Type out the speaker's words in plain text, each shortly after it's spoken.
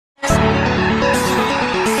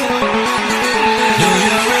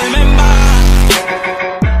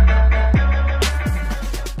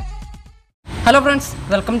Hello friends,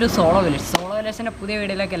 welcome to Solo Village. Solo Village's പുതിയ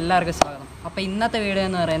വീഡിയോയിലേക്ക് എല്ലാവർക്കും സ്വാഗതം. അപ്പോൾ ഇന്നത്തെ വീഡിയോ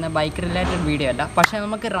എന്ന് പറയുന്നത് ബൈക്ക് റിലേറ്റഡ് വീഡിയോ അല്ല, പക്ഷേ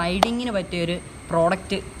നമുക്ക് റൈഡിങ്ങിന് പറ്റിയൊരു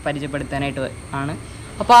പ്രോഡക്റ്റ് പരിചയപ്പെടുത്താനായിട്ട് ആണ്.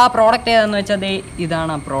 അപ്പോൾ ആ പ്രോഡക്റ്റ് ഏതാണെന്ന് വെച്ചാൽ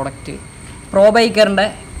ഇതാണ് ആ പ്രോഡക്റ്റ്. പ്രോബൈക്കറിൻ്റെ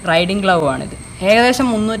റൈഡിങ് ഗ്ലൗ ആണിത്. ഏകദേശം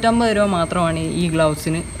 350 രൂപ മാത്രമാണ് ഈ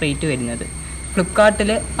ഗ്ലൗസിന് റേറ്റ് വരുന്നത്.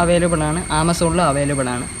 ഫ്ലിപ്കാർട്ടിൽ അവൈലബിൾ ആണ്, ആമസോണിലും അവൈലബിൾ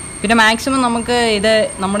ആണ്. പിന്നെ മാക്സിമം നമുക്ക് ഇത്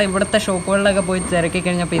നമ്മുടെ ഇവിടുത്തെ ഷോപ്പുകളിലൊക്കെ പോയി തിരക്കി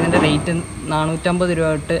കഴിഞ്ഞപ്പോൾ ഇതിൻ്റെ റേറ്റ് 450 രൂപ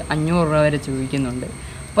തൊട്ട് 500 രൂപ വരെ ചോദിക്കുന്നുണ്ട്.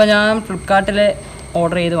 അപ്പോൾ ഞാൻ ഫ്ലിപ്കാർട്ടിൽ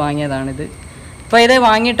ഓർഡർ ചെയ്ത് വാങ്ങിയതാണിത്. അപ്പോൾ ഇത്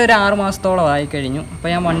വാങ്ങിയിട്ട് ഒരു 6 മാസത്തോളം ആയിക്കഴിഞ്ഞു. അപ്പോൾ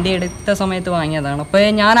ഞാൻ വണ്ടി എടുത്ത സമയത്ത് വാങ്ങിയതാണ്. അപ്പോൾ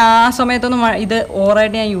ഞാൻ ആ സമയത്തൊന്നും ഇത്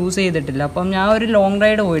ഓവറായിട്ട് ഞാൻ യൂസ് ചെയ്തിട്ടില്ല. അപ്പം ഞാൻ ഒരു ലോങ്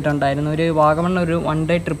റൈഡ് പോയിട്ടുണ്ടായിരുന്നു, ഒരു വാഗമൺ ഒരു 1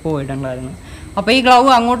 ഡേ ട്രിപ്പ് പോയിട്ടുണ്ടായിരുന്നു. അപ്പോൾ ഈ ഗ്ലൗ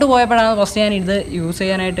അങ്ങോട്ട് പോയപ്പോഴാണ് ഫസ്റ്റ് ഞാൻ ഇത് യൂസ്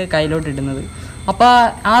ചെയ്യാനായിട്ട് കയ്യിലോട്ട് ഇടുന്നത്. അപ്പോൾ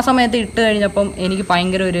ആ സമയത്ത് ഇട്ട് കഴിഞ്ഞപ്പം എനിക്ക്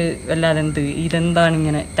ഭയങ്കര ഒരു വല്ലാതെ ഇതെന്താണ്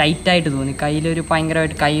ഇങ്ങനെ ടൈറ്റായിട്ട് തോന്നി. കയ്യിലൊരു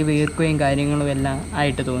ഭയങ്കരമായിട്ട് കൈ വീർക്കുകയും കാര്യങ്ങളും എല്ലാം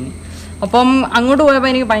ആയിട്ട് തോന്നി. അപ്പം അങ്ങോട്ട് പോയപ്പോൾ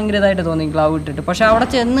എനിക്ക് ഭയങ്കര ഇതായിട്ട് തോന്നി ഗ്ലൗ ഇട്ടിട്ട്. പക്ഷേ അവിടെ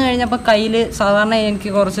ചെന്ന് കഴിഞ്ഞപ്പോൾ കയ്യിൽ സാധാരണ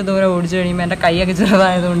എനിക്ക് കുറച്ച് ദൂരം ഓടിച്ചു കഴിയുമ്പോൾ എൻ്റെ കൈയൊക്കെ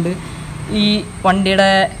ചെറുതായതുകൊണ്ട് ഈ വണ്ടിയുടെ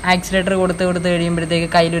ആക്സിലേറ്റർ കൊടുത്ത് കഴിയുമ്പോഴത്തേക്ക്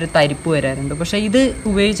കയ്യിലൊരു തരിപ്പ് വരാറുണ്ട്. പക്ഷേ ഇത്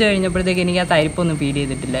ഉപയോഗിച്ച് കഴിഞ്ഞപ്പോഴത്തേക്ക് എനിക്ക് ആ തരിപ്പൊന്നും ഫീൽ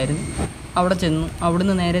ചെയ്തിട്ടില്ലായിരുന്നു. അവിടെ ചെന്നു,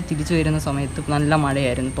 അവിടുന്ന് നേരെ തിരിച്ചു വരുന്ന സമയത്ത് നല്ല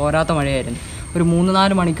മഴയായിരുന്നു, തോരാത്ത മഴയായിരുന്നു. ഒരു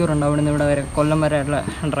 3-4 മണിക്കൂറുണ്ട് അവിടുന്ന് ഇവിടെ വരെ, കൊല്ലം വരെയുള്ള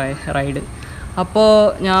റൈഡ്. അപ്പോൾ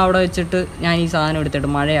ഞാൻ അവിടെ വെച്ചിട്ട് ഞാൻ ഈ സാധനം എടുത്തിട്ട്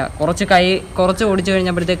മഴയാണ് കുറച്ച് ഓടിച്ചു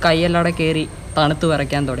കഴിഞ്ഞപ്പോഴത്തേക്ക് കൈയെല്ലാം കയറി തണുത്ത്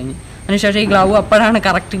വിറയ്ക്കാൻ തുടങ്ങി. അതിനുശേഷം ഈ ഗ്ലൗ അപ്പോഴാണ്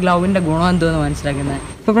കറക്റ്റ് ഗ്ലൗവിൻ്റെ ഗുണം എന്തുവെന്ന് മനസ്സിലാക്കുന്നത്.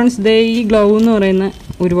 അപ്പോൾ ഫ്രണ്ട്സ് ഈ ഗ്ലൗ എന്ന് പറയുന്ന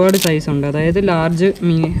ഒരുപാട് സൈസുണ്ട്, അതായത് ലാർജ്,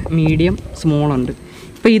 മീഡിയം, സ്മോൾ ഉണ്ട്.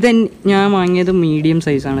 ഇപ്പോൾ ഇത് ഞാൻ വാങ്ങിയത് മീഡിയം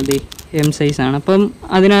സൈസാണ്, M സൈസാണ്. അപ്പം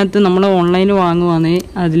അതിനകത്ത് നമ്മൾ ഓൺലൈനിൽ വാങ്ങുവാണെങ്കിൽ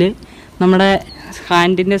അതിൽ നമ്മുടെ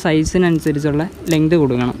ഹാൻഡിൻ്റെ സൈസിനനുസരിച്ചുള്ള ലെങ്ത്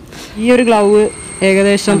കൊടുക്കണം. ഈ ഒരു ഗ്ലൗ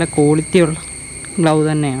ഏകദേശം നല്ല ക്വാളിറ്റിയുള്ള ഗ്ലൗ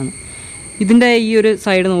തന്നെയാണ്. ഇതിൻ്റെ ഈ ഒരു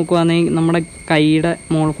സൈഡ് നോക്കുവാണെങ്കിൽ നമ്മുടെ കൈയുടെ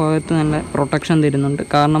മോൾ ഭാഗത്ത് നല്ല പ്രൊട്ടക്ഷൻ തരുന്നുണ്ട്.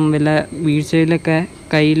 കാരണം വല്ല വീഴ്ചയിലൊക്കെ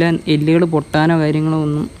കയ്യിലെ എല്ലുകൾ പൊട്ടാനോ കാര്യങ്ങളോ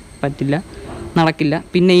ഒന്നും നടക്കില്ല.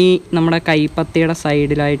 പിന്നെ ഈ നമ്മുടെ കൈപ്പത്തിയുടെ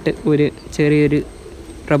സൈഡിലായിട്ട് ഒരു ചെറിയൊരു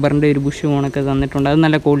റബ്ബറിൻ്റെ ഒരു ബുഷ് ഫോണൊക്കെ തന്നിട്ടുണ്ട്, അത്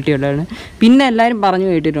നല്ല ക്വാളിറ്റി ഉള്ളതാണ്. പിന്നെ എല്ലാവരും പറഞ്ഞു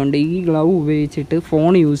കേട്ടിട്ടുണ്ട് ഈ ഗ്ലൗ ഉപയോഗിച്ചിട്ട്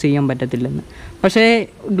ഫോൺ യൂസ് ചെയ്യാൻ പറ്റത്തില്ലെന്ന്. പക്ഷേ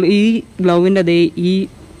ഈ ഗ്ലൗവിൻ്റെ ഈ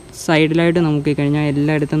സൈഡിലായിട്ട് നോക്കി കഴിഞ്ഞാൽ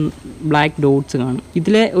എല്ലായിടത്തും ബ്ലാക്ക് ഡോട്ട്സ് കാണും.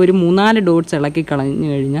 ഇതിലെ ഒരു 3-4 ഡോട്ട്സ് ഇളക്കി കളഞ്ഞു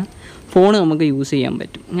കഴിഞ്ഞാൽ ഫോൺ നമുക്ക് യൂസ് ചെയ്യാൻ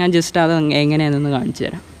പറ്റും. ഞാൻ ജസ്റ്റ് അത് എങ്ങനെയാണെന്ന് കാണിച്ചു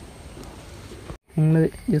തരാം, നിങ്ങൾ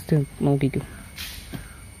ജസ്റ്റ് നോക്കിക്കൂ.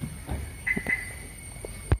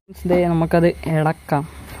 നമുക്കത് ഇളക്കാം,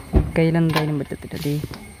 കയ്യിലെന്തായാലും പറ്റത്തില്ല.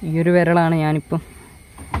 ഈ ഒരു വിരളാണ് ഞാനിപ്പം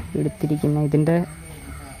എടുത്തിരിക്കുന്നത്. ഇതിൻ്റെ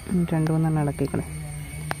 2-3 ഇളക്കിക്കളെ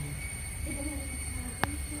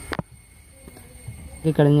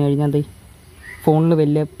കളഞ്ഞു കഴിഞ്ഞാൽ ഫോണിൽ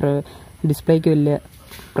വലിയ ഡിസ്പ്ലേക്ക് വലിയ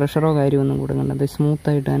പ്രഷറോ കാര്യമൊന്നും കൊടുക്കണ്ട,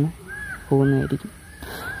 സ്മൂത്തായിട്ട് തന്നെ പോകുന്നതായിരിക്കും.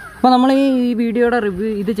 അപ്പോൾ നമ്മൾ ഈ വീഡിയോയുടെ റിവ്യൂ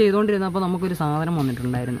ഇത് ചെയ്തുകൊണ്ടിരുന്നപ്പോൾ നമുക്കൊരു സാധനം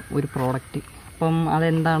വന്നിട്ടുണ്ടായിരുന്നു, ഒരു പ്രോഡക്റ്റ്. അപ്പം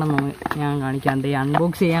അതെന്താണെന്ന് ഞാൻ കാണിക്കാം.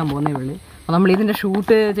 അൺബോക്സ് ചെയ്യാൻ പോകുന്നേ ഉള്ളൂ. അപ്പോൾ നമ്മൾ ഇതിൻ്റെ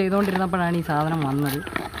ഷൂട്ട് ചെയ്തുകൊണ്ടിരുന്നപ്പോഴാണ് ഈ സാധനം വന്നത്.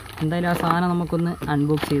 എന്തായാലും ആ സാധനം നമുക്കൊന്ന്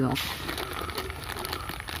അൺബോക്സ് ചെയ്ത് നോക്കാം.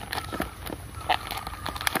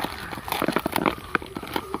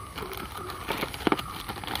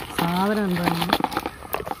 സാധനം എന്താണ്?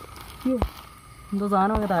 എന്തോ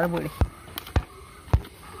സാധനമൊക്കെ താഴെ പോയി.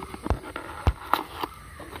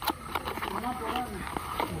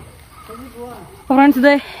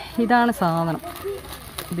 ഫ്രണ്ട്സ് ഇതാണ് സാധനം.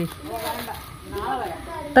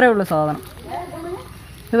 ഇത്രയേ ഉള്ളൂ സാധനം.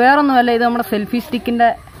 ഇത് വേറൊന്നുമല്ല, ഇത് നമ്മുടെ സെൽഫി സ്റ്റിക്കിൻ്റെ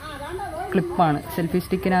ക്ലിപ്പാണ്. സെൽഫി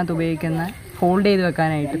സ്റ്റിക്കിനകത്ത് ഉപയോഗിക്കുന്ന ഹോൾഡ് ചെയ്ത്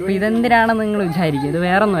വെക്കാനായിട്ട്. ഇപ്പോൾ ഇതെന്തിനാണെന്ന് നിങ്ങൾ വിചാരിക്കും, ഇത്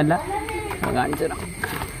വേറൊന്നുമല്ല, കാണിച്ചു തരാം.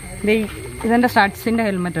 ഇതെൻ്റെ സ്റ്റഡ്സിൻ്റെ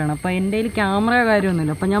ഹെൽമെറ്റാണ്. അപ്പോൾ എൻ്റെ കയ്യിൽ ക്യാമറ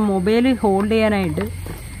കാര്യമൊന്നുമില്ല. അപ്പോൾ ഞാൻ മൊബൈൽ ഹോൾഡ് ചെയ്യാനായിട്ട്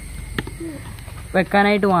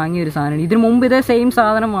വെക്കാനായിട്ട് വാങ്ങിയൊരു സാധനമാണ്. ഇതിന് മുമ്പ് ഇതേ സെയിം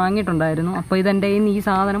സാധനം വാങ്ങിയിട്ടുണ്ടായിരുന്നു. അപ്പോൾ ഇതെൻ്റെ കയ്യിൽ നിന്ന് ഈ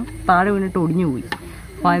സാധനം താഴെ വീണിട്ട് ഒടിഞ്ഞു പോയി.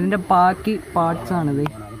 അപ്പോൾ അതിൻ്റെ ബാക്കി പാർട്സാണിത്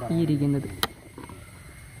ഈ ഇരിക്കുന്നത്.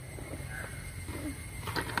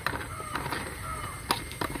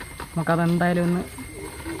 നമുക്കതെന്തായാലും ഒന്ന്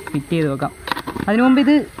ഫിറ്റ് ചെയ്ത് വെക്കാം. അതിനു മുമ്പ്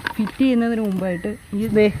ഇത് ഫിറ്റ് ചെയ്യുന്നതിന് മുമ്പായിട്ട്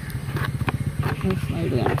ഇത്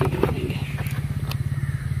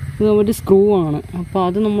ഒരു സ്ക്രൂ ആണ്. അപ്പോൾ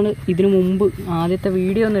അത് നമ്മൾ ഇതിനു മുമ്പ് ആദ്യത്തെ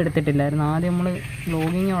വീഡിയോ ഒന്നും എടുത്തിട്ടില്ലായിരുന്നു. ആദ്യം നമ്മൾ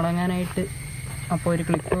വ്ലോഗിങ് തുടങ്ങാനായിട്ട് അപ്പോൾ ഒരു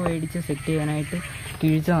ക്ലിപ്പ് മേടിച്ച് സെറ്റ് ചെയ്യാനായിട്ട്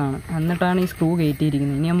കിഴിച്ചതാണ്. എന്നിട്ടാണ് ഈ സ്ക്രൂ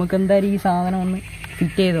കയറ്റിയിരിക്കുന്നത്. ഇനി നമുക്ക് എന്തായാലും ഈ സാധനം ഒന്ന്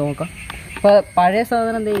ഫിറ്റ് ചെയ്ത് നോക്കാം. അപ്പോൾ പഴയ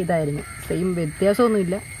സാധനം ഇതായിരുന്നു, സെയിം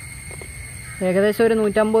വ്യത്യാസമൊന്നുമില്ല. ഏകദേശം ഒരു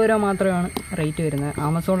 150 രൂപ മാത്രമാണ് റേറ്റ് വരുന്നത്.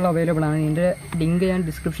 ആമസോണിൽ അവൈലബിൾ ആണ്. ഇതിൻ്റെ ലിങ്ക് ഞാൻ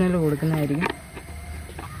ഡിസ്ക്രിപ്ഷനിൽ കൊടുക്കുന്നതായിരിക്കും.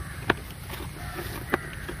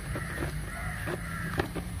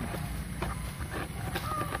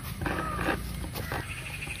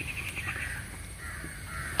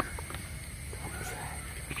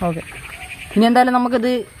 ഓക്കെ, ഇനി എന്തായാലും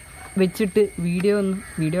നമുക്കത് വെച്ചിട്ട്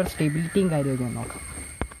വീഡിയോയുടെ സ്റ്റെബിലിറ്റിയും കാര്യമൊക്കെ നോക്കാം.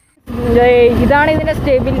 ഇതാണ് ഇതിൻ്റെ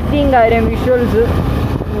സ്റ്റെബിലിറ്റിയും കാര്യം. വിഷ്വൽസ്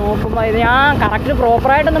നോക്കുമ്പോൾ ഇത് ഞാൻ കറക്റ്റ്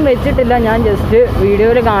പ്രോപ്പറായിട്ടൊന്നും വെച്ചിട്ടില്ല. ഞാൻ ജസ്റ്റ്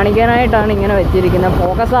വീഡിയോയിൽ കാണിക്കാനായിട്ടാണ് ഇങ്ങനെ വെച്ചിരിക്കുന്നത്.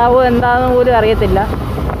 ഫോക്കസ് ആവുമോ എന്താണെന്ന് പോലും അറിയത്തില്ല.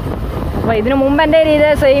 അപ്പോൾ ഇതിന് മുമ്പ് എൻ്റെ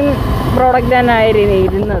ഇതേ സെയിം പ്രോഡക്റ്റ് തന്നെ ആയിരുന്നു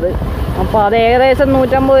ഇരുന്നത്. അപ്പോൾ അത് ഏകദേശം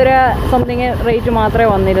 150 രൂപ സംതിങ് റേറ്റ് മാത്രമേ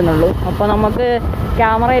വന്നിരുന്നുള്ളൂ. അപ്പോൾ നമുക്ക്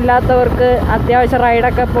ക്യാമറ ഇല്ലാത്തവർക്ക് അത്യാവശ്യം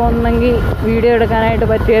റൈഡൊക്കെ പോകുന്നെങ്കിൽ വീഡിയോ എടുക്കാനായിട്ട്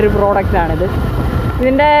പറ്റിയൊരു പ്രോഡക്റ്റാണിത്.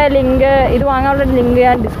 ഇതിൻ്റെ ലിങ്ക്, ഇത് വാങ്ങാനുള്ള ലിങ്ക്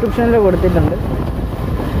ഞാൻ ഡിസ്ക്രിപ്ഷനിൽ കൊടുത്തിട്ടുണ്ട്.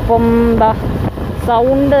 അപ്പം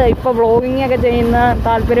സൗണ്ട് ഇപ്പോൾ വ്ളോഗിങ് ഒക്കെ ചെയ്യുന്ന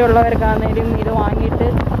താല്പര്യമുള്ളവർക്കാണെങ്കിലും ഇത് വാങ്ങിയിട്ട്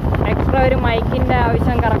എക്സ്ട്രാ ഒരു മൈക്കിൻ്റെ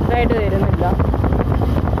ആവശ്യം കറക്റ്റായിട്ട് വരുന്നില്ല.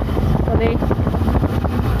 അതെ,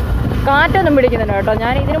 കാറ്റൊന്നും പിടിക്കുന്നില്ല കേട്ടോ.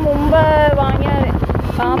 ഞാൻ ഇതിന് മുമ്പ് വാങ്ങിയ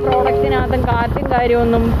ആ പ്രോഡക്റ്റിനകത്തും കാറ്റും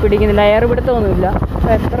കാര്യമൊന്നും പിടിക്കുന്നില്ല, എയർ പിടുത്തമൊന്നുമില്ല.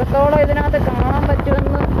 അപ്പോൾ എത്രത്തോളം ഇതിനകത്ത് കാണാൻ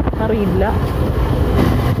പറ്റുമെന്ന് അറിയില്ല.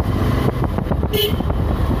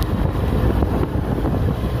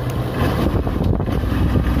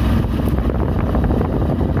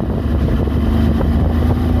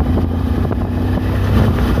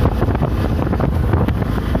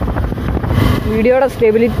 വീഡിയോയുടെ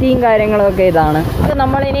സ്റ്റെബിലിറ്റിയും കാര്യങ്ങളൊക്കെ ഇതാണ്. അത്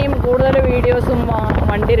നമ്മളിനിയും കൂടുതൽ വീഡിയോസും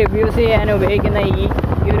വണ്ടി റിവ്യൂസ് ചെയ്യാൻ ഉപയോഗിക്കുന്ന ഈ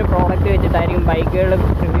ഒരു പ്രോഡക്റ്റ് വെച്ചിട്ടായിരിക്കും ബൈക്കുകൾ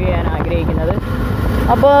റിവ്യൂ ചെയ്യാൻ ആഗ്രഹിക്കുന്നത്.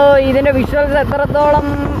 അപ്പോൾ ഇതിൻ്റെ വിഷ്വൽസ് എത്രത്തോളം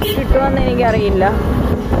കിട്ടുമെന്ന് എനിക്കറിയില്ല.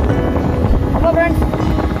 അപ്പോൾ ഫ്രണ്ട്സ്,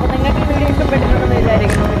 അപ്പോൾ നിങ്ങൾക്ക് ഈ വീഡിയോ ഇഷ്ടപ്പെട്ടിട്ടുണ്ടെന്ന്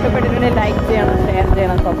വിചാരിക്കുന്നു. ഇഷ്ടപ്പെട്ടിട്ടുണ്ടെങ്കിൽ ലൈക്ക് ചെയ്യണം, ഷെയർ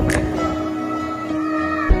ചെയ്യണം, സബ്സ്ക്രൈബ് ചെയ്യണം.